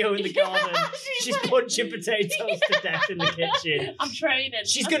radio in the garden. She's punching potatoes to death in the kitchen. I'm training.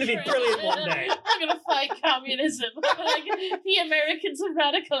 She's going to be brilliant one day. I'm going to fight communism. Like the Americans have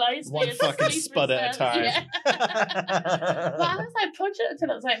radicalized me. One fucking spud at a time. Yeah. But I was like punching it until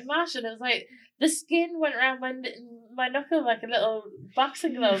it was like mash, and it was like the skin went around my knuckle like a little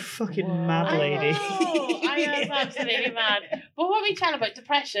boxing glove. Fucking mad lady. I am absolutely mad. But what are we chatting about?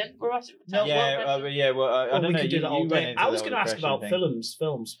 Depression? We're watching. I don't know. Do that all day. I was going to ask about films.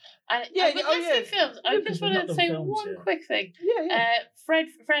 Films. I just want to say one quick thing. Fred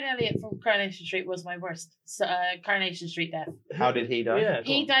Elliott from Coronation Street was my worst Coronation Street death. How did he die? Yeah,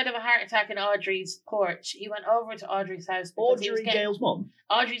 he died of a heart attack in Audrey's porch. He went over to Audrey's house. Audrey Gale's mum?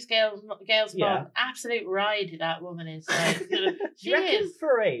 Audrey's Gale's mum. Absolute ride that woman is. Like, she is. For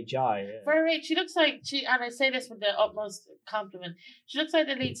her age, For her age, she looks like, and I say this with the utmost compliment, she looks like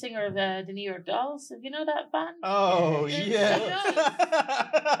the lead singer of the New York Dolls. You know that band? Oh, yeah.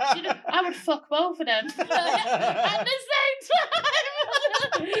 I would fuck both of them at the same time.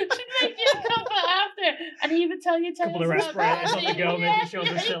 She'd make you a couple after, and he would tell you. A couple of respirators on the go, making sure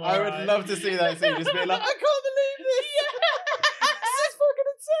they're still alive. I would love to see that scene, just being like, I can't believe this. This is fucking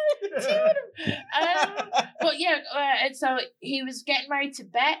insane. But yeah, and so he was getting married to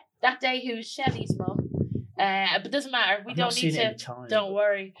Bet that day, who was Shelley's mum. But it doesn't matter. We don't need to. Don't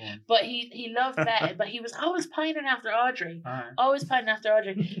worry. But he loved Bet, but he was always pining after Audrey. Always pining after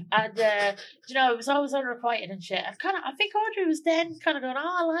Audrey, and it was always unrequited and shit. I think Audrey was then kind of going,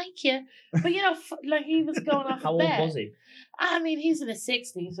 "Oh, I like you," but like he was going off. How old was he? I mean, he's in his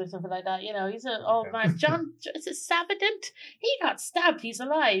 60s or something like that. He's an old man. John, is it Savadent? He got stabbed. He's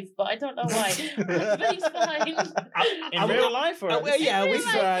alive, but I don't know why. But he's fine. In real life? Or yeah, in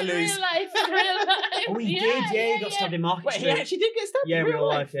real life. Oh, he did. Yeah, he got stabbed in Market Street. He actually did get stabbed. Yeah, in real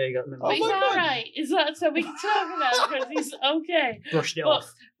life. Yeah, he got. But he's all right. Is that so? We can talk about it because he's okay. Brushed it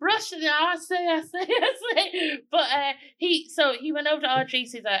off. Brushed it off. I say. But he went over to Audrey.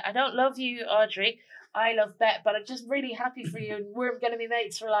 He's like, I don't love you, Audrey. I love Bet, but I'm just really happy for you, and we're going to be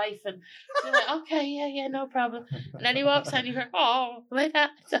mates for life. And they're like, okay, yeah, no problem. And then he walks out, and you go, oh, like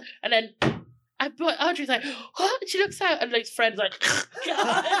that. And then Audrey's like, what? She looks out, and like Fred's like,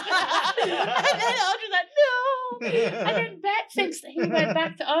 God. And then Audrey's like, no. And then Bet thinks that he went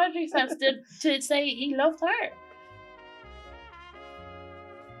back to Audrey's house to say he loved her.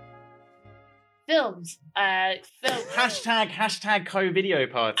 Films. Hashtag co-video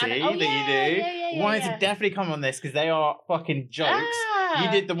party that you do. Yeah, Wanted to definitely come on this because they are fucking jokes. You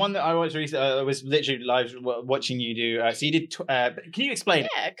did the one that I watched recently. I was literally live watching you do. So you did. Can you explain?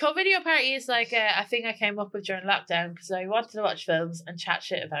 Yeah, co-video party is like a thing I came up with during lockdown because I wanted to watch films and chat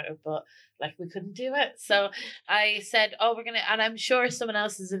shit about it, but like we couldn't do it. So I said, we're gonna, and I'm sure someone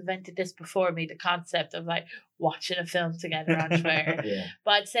else has invented this before me, the concept of like watching a film together on Twitter.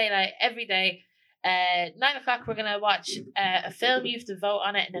 But I'd say like every day. 9:00 we're gonna watch a film. You have to vote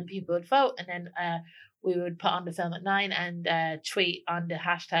on it, and then people would vote, and then we would put on the film at 9 and tweet on the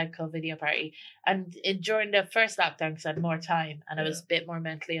hashtag called Video Party. And during the first lockdown, because I had more time and I was a bit more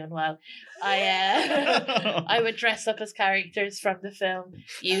mentally unwell, I would dress up as characters from the film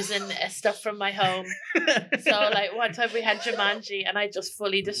using stuff from my home. So like one time we had Jumanji and I just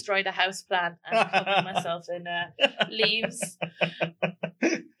fully destroyed a house plant and covered myself in leaves.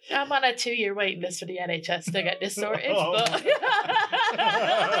 I'm on a 2-year waiting list for the NHS to get this sorted, but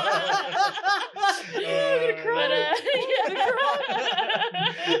I'm gonna cry.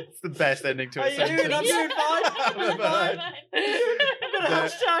 It's the best ending to a sentence. I'm doing fine. I'm fine.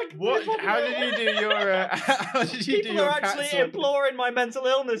 What? How did you do your? How did you do People your? are actually imploring my mental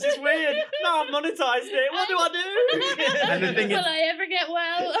illness. It's weird. Now I've monetized it. What do I do? And the thing Will I ever get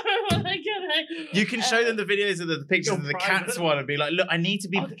well? You can show them the videos of the pictures of the cats one and be like, "Look, I need to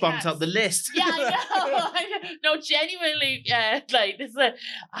be bumped up the list." Yeah, I know. No, genuinely, like this. I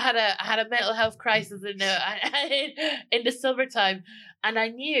had a mental health crisis in the summertime, and I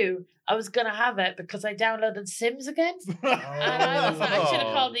knew I was gonna have it because I downloaded Sims again. And I should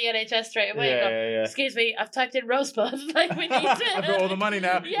have called the NHS straight away. Yeah. Excuse me, I've typed in Rosebud. Like we need to. I've got all the money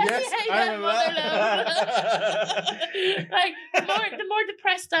now. Yes, I remember that. Like the more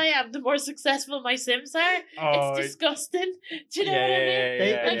depressed I am, the more successful my Sims are. It's disgusting. Do you know what I mean?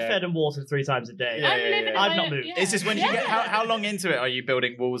 They've been fed and watered 3 times a day. I've not moved. It's just when you get how long into it are you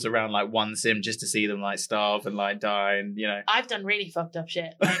building walls around like one Sim just to see them like starve and like die and you know? I've done really fucked up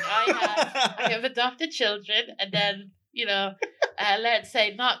shit. Like I have adopted children and then let's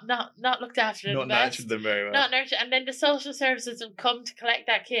say not looked after them. Not nurtured them very well. Not nurtured, and then the social services would come to collect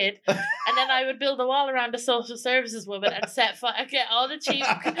that kid, and then I would build a wall around the social services woman and set fire. I would get all the cheap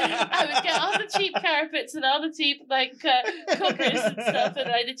carpets and all the cheap cookers and stuff, and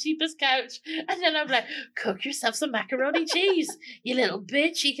like the cheapest couch, and then I'm like, cook yourself some macaroni cheese, you little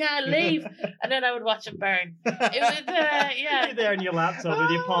bitch, you can't leave, and then I would watch them burn. It was You're there on your laptop with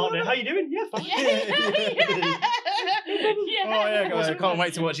your partner. How you doing? Yeah, fine. Oh yeah, guys, I can't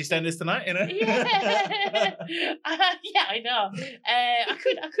wait to watch EastEnders tonight. You know. I know. I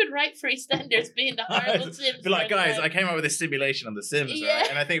could write for EastEnders being the horrible Sims. Be like, guys, I came up with a simulation on The Sims, right?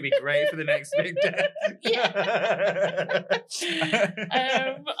 And I think it'd be great for the next big death.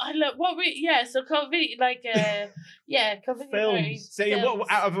 I love what we so COVID COVID films. So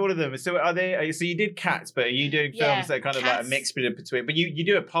what out of all of them? So are they? So you did Cats, but are you doing films that are kind of like a mix between? But you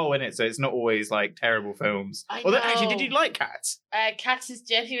do a poll in it, so it's not always like terrible films. Although actually, did you like Cats? Cats is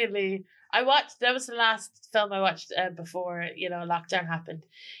genuinely. That was the last film I watched before, lockdown happened.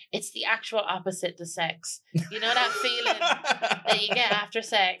 It's the actual opposite to sex. You know that feeling that you get after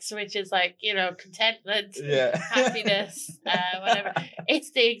sex, which is like, contentment, happiness, whatever.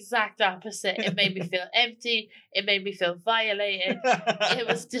 It's the exact opposite. It made me feel empty. It made me feel violated. It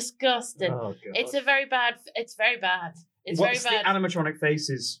was disgusting. Oh, God. It's very bad. It's very bad. What's the animatronic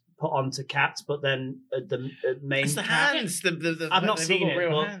faces put onto Cats, but then the main it's the hands. I've not seen it,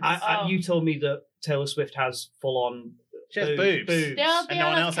 but you told me that Taylor Swift has full on. She has boobs. They all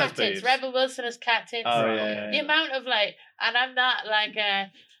have cat tits. Rebel Wilson has cat tits. Oh, yeah. The amount of and I'm not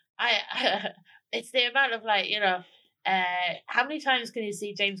it's the amount of how many times can you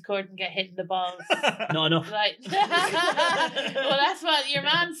see James Corden get hit in the balls? Not enough. Well, that's what your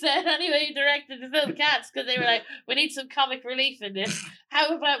man said anyway. He directed the film Cats because they were like, we need some comic relief in this.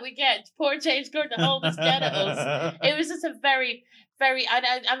 How about we get poor James Corden to hold his genitals? It was just a very, very.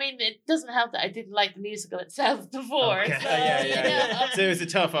 I mean, it doesn't help that I didn't like the musical itself before. Okay. So, So it was a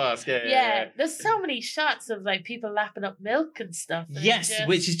tough ask. Yeah. There's so many shots of people lapping up milk and stuff. And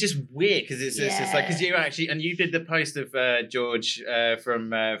which is just weird because it's just like because you actually and you did the post of George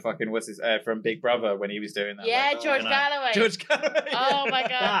from from Big Brother when he was doing that. Yeah, George Galloway. George Galloway. Oh my God.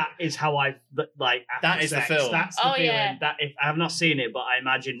 That is how I like. That is sex. the film. That's the feeling. Yeah. That if I have not seen it, but I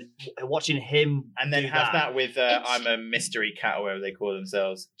imagine watching him and then have that with I'm a mystery cat or whatever they call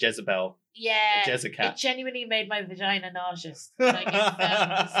themselves, Jezebel. Yeah, Jessica. It genuinely made my vagina nauseous. It felt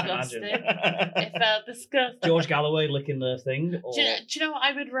disgusting. It felt disgusting. George Galloway licking the thing. Or... Do you know what?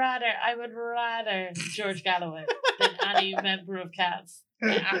 I would rather George Galloway than any member of Cats.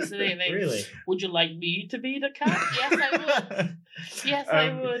 Yeah, absolutely. Really? Would you like me to be the cat? Yes, I would. Yes,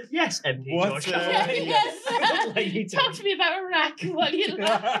 I would. Yes, MD George Galloway. Yes. Talk to me about Iraq while you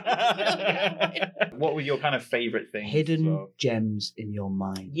laugh. What were your kind of favourite things? Hidden gems in your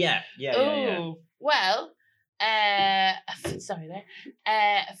mind. Yeah. Well, a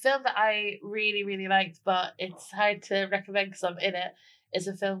film that I really, really liked, but it's hard to recommend because I'm in it, is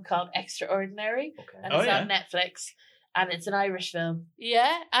a film called Extraordinary. And it's on Netflix. and it's an Irish film.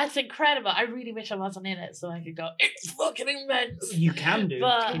 Yeah, it's incredible. I really wish I wasn't in it so I could go, it's fucking immense. You can do.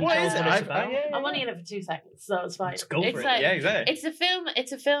 But what is it? I'm only in it for 2 seconds, so it's fine. Let's go for it. Like, yeah, exactly. It's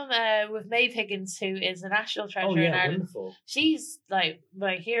a film with Maeve Higgins, who is a national treasure in Ireland. Wonderful. She's like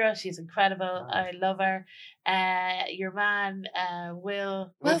my hero. She's incredible. I love her. Your man,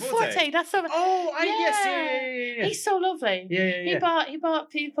 Will Forte. That's so. Yes. He's so lovely. Yeah. He bought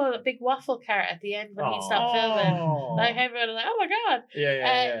people a big waffle cart at the end when he stopped filming. Like everyone was like, oh my god.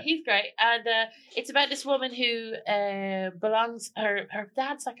 Yeah. He's great, and it's about this woman who belongs. Her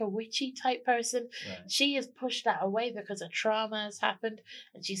dad's like a witchy type person. Right. She has pushed that away because a trauma has happened,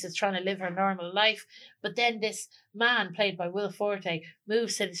 and she's just trying to live her normal life. But then this man, played by Will Forte,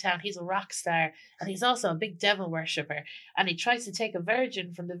 moves to the town. He's a rock star, and he's also a big devil worshipper. And he tries to take a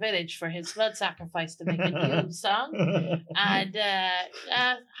virgin from the village for his blood sacrifice to make a new song. And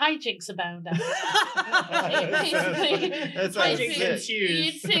hijinks abound. Hijinks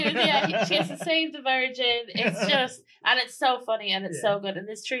ensues. Yeah, she has to save the virgin. It's just, and it's so funny and it's so good and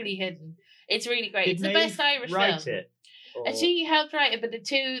it's truly hidden. It's really great. It's the best Irish film. It? And she helped write it, but the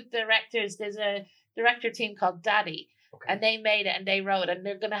two directors, there's a director team called Daddy, and they made it and they wrote it, and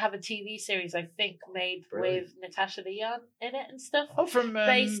they're going to have a TV series, I think, made with Natasha Lyonne in it and stuff. Oh, from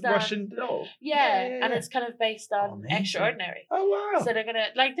Russian Doll. Yeah, and it's kind of based on Extraordinary. Oh wow! So they're gonna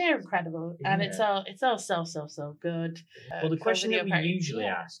they're incredible, and it's all so good. Well, the question that we usually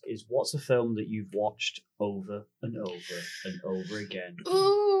ask is, what's a film that you've watched over and over and over again?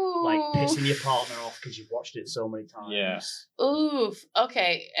 Ooh. Like pissing your partner off because you've watched it so many times. Yes. Oof.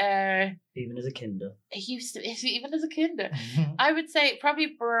 Okay. Even as a kinder. Even as a kinder. I would say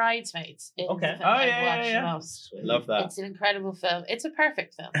probably Bridesmaids. Okay. Most. Love that. It's an incredible film. It's a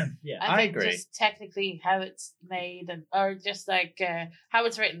perfect film. I think agree. Just technically how it's made or just like how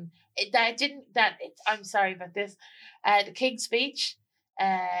it's written. I'm sorry about this. The King's Speech.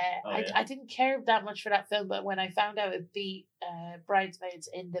 I didn't care that much for that film, but when I found out it beat Bridesmaids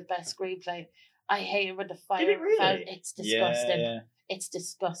in the best screenplay, I hated with the fire. Did it really? It's disgusting. Yeah. It's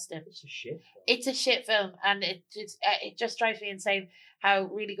disgusting. It's a shit film. It's a shit film, and it just drives me insane how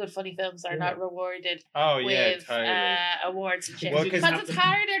really good funny films are not rewarded with awards and shit. Because it's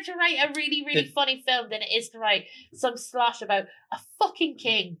harder to write a really, really funny film than it is to write some slosh about a fucking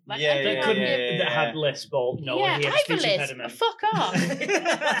king. Like, that had lisp or he had a speech impediment. Fuck off. I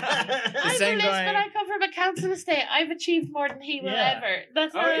have a lisp, but I come from a council estate. I've achieved more than he will ever.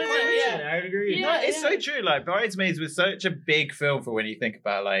 That's what I would agree. Yeah, it's so true. Like Bridesmaids was such a big film for when you think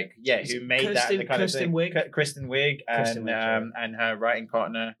about who made that the kind of thing. Kristen Wiig and her writing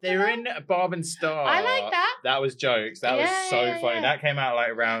partner. They were in Barb and Star. I like that. That was jokes. That was so funny. That came out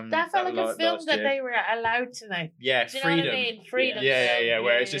like around. That felt like a film that they were allowed to make. Yeah, do you know what I mean? Freedom. Yeah.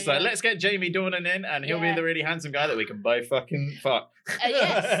 Where it's just like, let's get Jamie Dornan in, and he'll be the really handsome guy that we can both fucking fuck.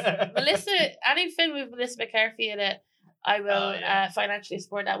 Yes, any film with Melissa McCarthy in it, I will financially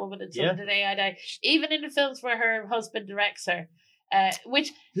support that woman until the day I die. Even in the films where her husband directs her.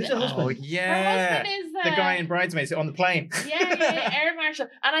 Who's her husband? Oh yeah, her husband is the guy in Bridesmaids on the plane. Air Marshal,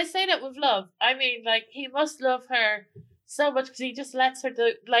 and I say that with love. I mean, like, he must love her so much because he just lets her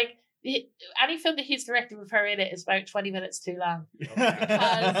do any film that he's directed with her in it is about 20 minutes too long.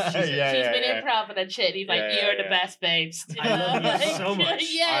 Because she's been improv and shit. He's like, you're the best, babes. I love you so much.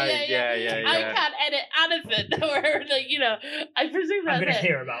 I can't edit anything. Or, I presume that's I'm going to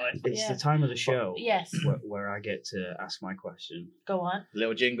hear about it. It's the time of the show. Yes. Where I get to ask my question. Go on.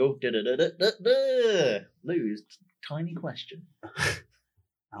 Little jingle. Lou's tiny question.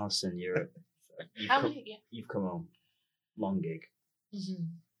 Alison, you've come home. Long gig. Mm-hmm.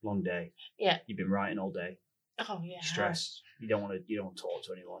 Long day. Yeah. You've been writing all day. Oh yeah. Stressed. You don't want to talk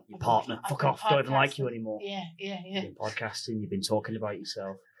to anyone. Your partner, fuck off, don't even like you anymore. Yeah. You've been podcasting, you've been talking about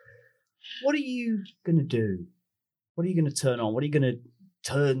yourself. What are you gonna do? What are you gonna turn on? What are you gonna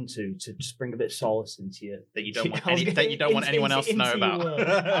turn to just bring a bit of solace into you that you don't want anyone else to know about?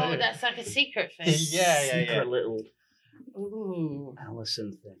 Oh, that's like a secret thing. Secret little Ooh.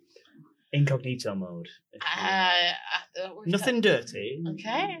 Alison thing. Incognito mode. Nothing dirty.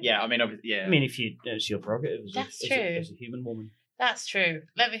 Okay. Yeah, I mean, I mean, if it's your prerogative. That's true. As a human woman. That's true.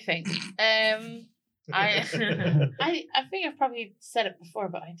 Let me think. I think I've probably said it before,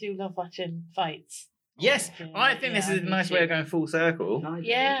 but I do love watching fights. Yes, I think this is a nice way of going full circle.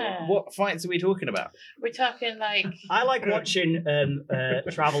 Yeah. What fights are we talking about? We're talking like... I like watching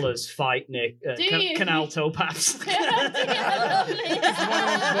travellers fight near canal towpaths. It's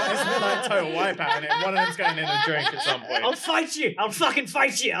like total wipeout, and one of them's going in a drink at some point. I'll fight you. I'll fucking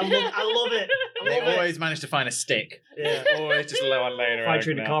fight you. I love it. They always manage to find a stick. Yeah. Always just low on laying around. Fight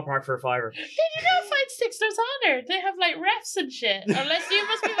you in the car park for a fiver. Did you know fights Dexter's Honor. They have like refs and shit. Unless you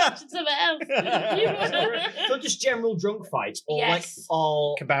must be watching something else. Not just general drunk fights, or like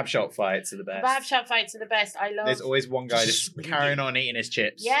all kebab shop fights are the best. Kebab shop fights are the best. I love. There's always one guy just carrying on eating his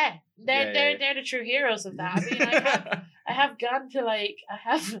chips. Yeah, they're the true heroes of that. I mean, I have gone to like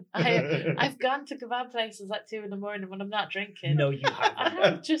I've gone to kebab places at 2 a.m. when I'm not drinking. No, you haven't. I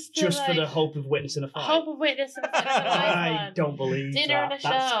have just for the hope of witnessing a fight. Hope of witnessing a fight. I don't believe dinner and a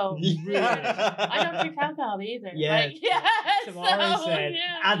show. Really... I don't drink alcohol either. Yeah, Tomorrow said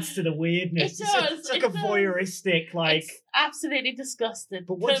adds to the weirdness. It does. It's like a voyeuristic, like it's absolutely disgusting.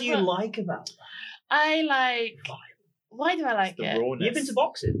 But what do you like about that? I like. Why do I like it? Rawness. You've been to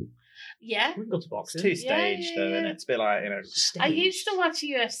boxing. Yeah. We can go to boxing. It's 2-stage though, isn't it? It's a bit like, I used to watch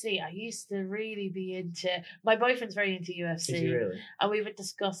UFC. I used to really be into... My boyfriend's very into UFC. Is he really? And we would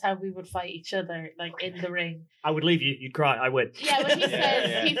discuss how we would fight each other, like, in the ring. I would leave you. You'd cry. I would. Yeah, but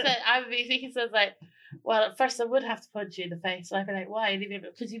he says, like, well, at first I would have to punch you in the face. And I'd be like, why? And he'd be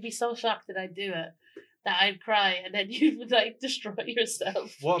like, because you'd be so shocked that I'd do it. That I'd cry, and then you would like destroy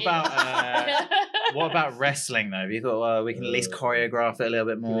yourself. What about wrestling though? Have you thought, well, we can at least choreograph it a little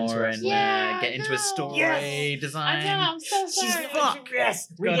bit more and get into a story design? I know, I'm so sorry.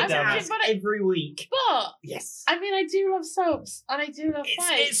 Yes, we get that every week. But yes, I mean, I do love soaps and I do love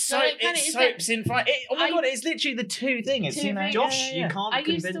fights. It's soaps in fight. Oh my god, it's literally the two things. Josh, you can't. I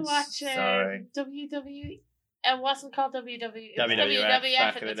used to watch WWE. It wasn't called WWE. It was WWF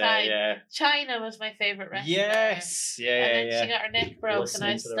at the time. Yeah. China was my favourite wrestler. Yes. Yeah. And then she got her neck broke and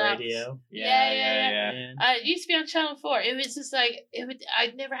I stopped. Yeah. It used to be on Channel 4. It was just like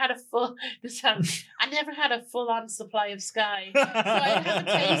I never had a full. I never had a full-on supply of Sky, so I'd have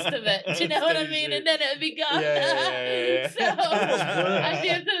a taste of it. Do you know what I mean? And then it'd be gone. So I'd be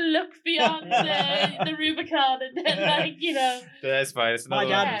able to look beyond the Rubicon, and then That's fine. It's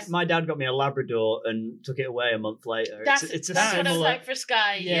my dad got me a Labrador and took it away a month later. That's what it's like for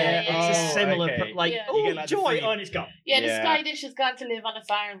Sky. It's a similar, Joy, and it's gone. Yeah, the Sky dish has gone to live on a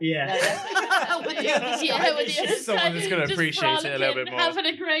farm. Yeah. Someone that's going to appreciate it a little bit more. Having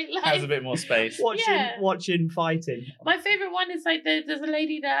a great life. Has a bit more space. Watching fighting. My favourite one is like there's a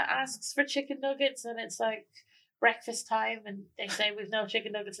lady that asks for chicken nuggets and it's like breakfast time and they say we've no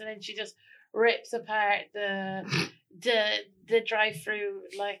chicken nuggets and then she just rips apart the drive-through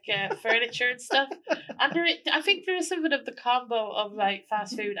like furniture and stuff. And I think there is something of the combo of like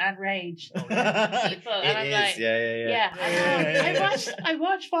fast food and rage. People, and I'm like, I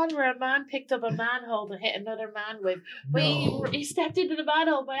watched one where a man picked up a manhole to hit another man with, but he stepped into the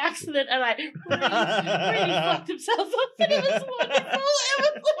manhole by accident and like really fucked himself up, and it was wonderful.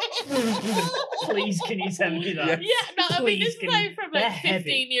 Please, can you send me that? Yeah, no, I mean this is like from like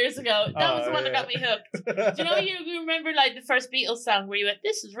 15 years ago. That was the one that got me hooked. Do you know you remember like the first Beatles song where you went,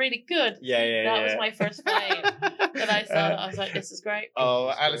 "This is really good"? That was my first play that I saw. I was like, "This is great."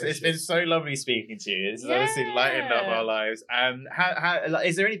 Oh, Alison, it's been so lovely speaking to you. This has obviously lightened up our lives. How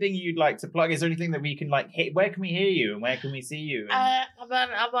is there anything you'd like to plug? Is there anything that we can like hit? Where can we hear you and where can we see you?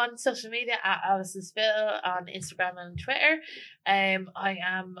 I'm on social media at Alison Spittle on Instagram and Twitter.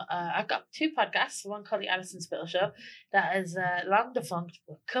 I've got 2 podcasts. One called the Alison Spittle Show that is long defunct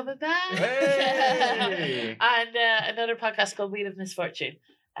but coming back. Hey. And another podcast called Wheel of Misfortune.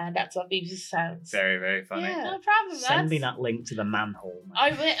 And that's on BBC Sounds. Very, very funny. Yeah, no problem. Send me that link to the manhole.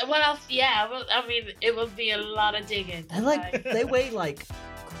 I will. Well, I mean, it will be a lot of digging. They weigh like.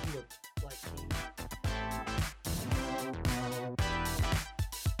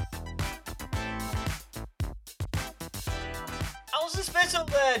 Alison Spittle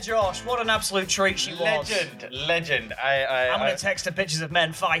there, Josh. What an absolute treat she was. Legend. I'm going to text her pictures of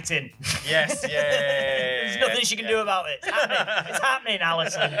men fighting. Yes, There's nothing she can do about it. It's happening,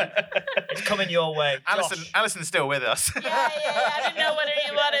 Alison. It's coming your way. Alison's still with us. Yeah. I didn't know whether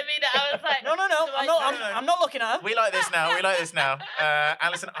you wanted me to. I was like, no. I'm not looking at her. We like this now.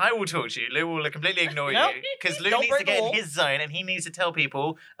 Alison, I will talk to you. Lou will completely ignore you because Lou needs to get in his zone and he needs to tell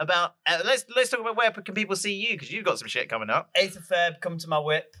people about. Let's talk about where can people see you because you've got some shit coming up. 8th of Feb, come to my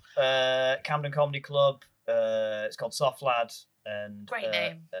whip, Camden Comedy Club. It's called Soft Lad. And great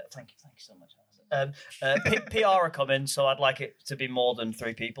name. Thank you so much. PR are coming, so I'd like it to be more than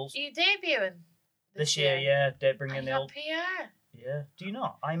 3 people. Are you debuting this year? Yeah, they're bringing the old PR. Yeah, do you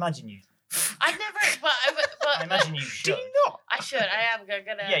not? I imagine you. I've never, but I imagine you should. Do you not? I should. I am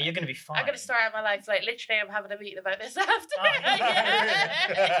gonna. Yeah, you're gonna be fine. I'm gonna start out my life like literally. I'm having a meeting about this after.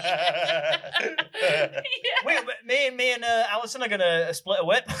 Wait, me and Alison are gonna split a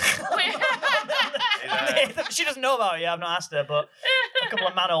whip. She doesn't know about it yet. I've not asked her, but a couple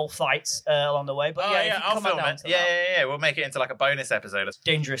of manhole fights along the way. But I'll film it. Yeah. We'll make it into like a bonus episode.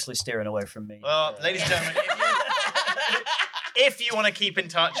 Dangerously steering away from me. Well, ladies and gentlemen, if you want to keep in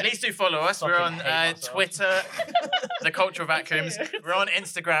touch, please do follow us. We're on Twitter, The Cultural Vacuums. We're on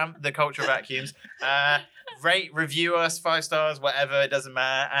Instagram, The Cultural Vacuums. Rate, review us, 5 stars, whatever, it doesn't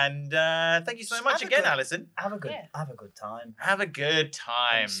matter. And thank you so much again, Alison. Have a good time. Have a good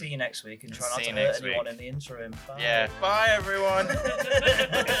time. See you next week and try not to hurt anyone in the interim. Bye. Yeah. Bye, everyone.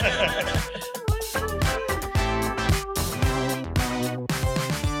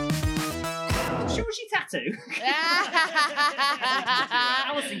 Show us your tattoo.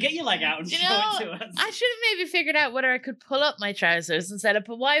 Alison, get your leg out and show it to us. I should have maybe figured out whether I could pull up my trousers instead of.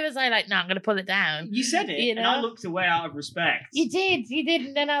 But why was I like, no, I'm going to pull it down? You said it, and I looked away out of respect. You did,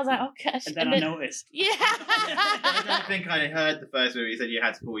 and then I was like, oh gosh. And then I noticed. Yeah. I don't think I heard the first movie. You said you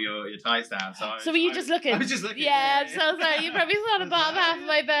had to pull your ties down. So were you just looking? I was just looking. Yeah, I'm so sorry. You probably saw the bottom half of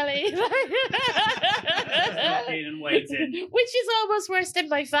my belly. Looking and waiting. Which is almost worse than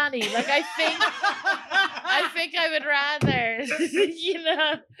my fanny. Like I think I would rather,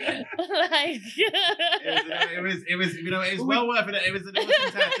 like. It was well worth it. It was an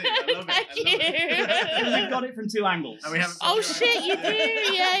awesome tattoo. I love it. Thank you. We've got it from 2 angles. And we haven't. Oh shit, you do?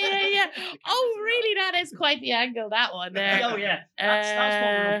 Yeah. Oh really? That is quite the angle. That one there. Oh yeah. That's what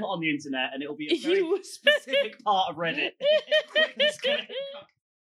we're gonna put on the internet, and it'll be a very specific part of Reddit.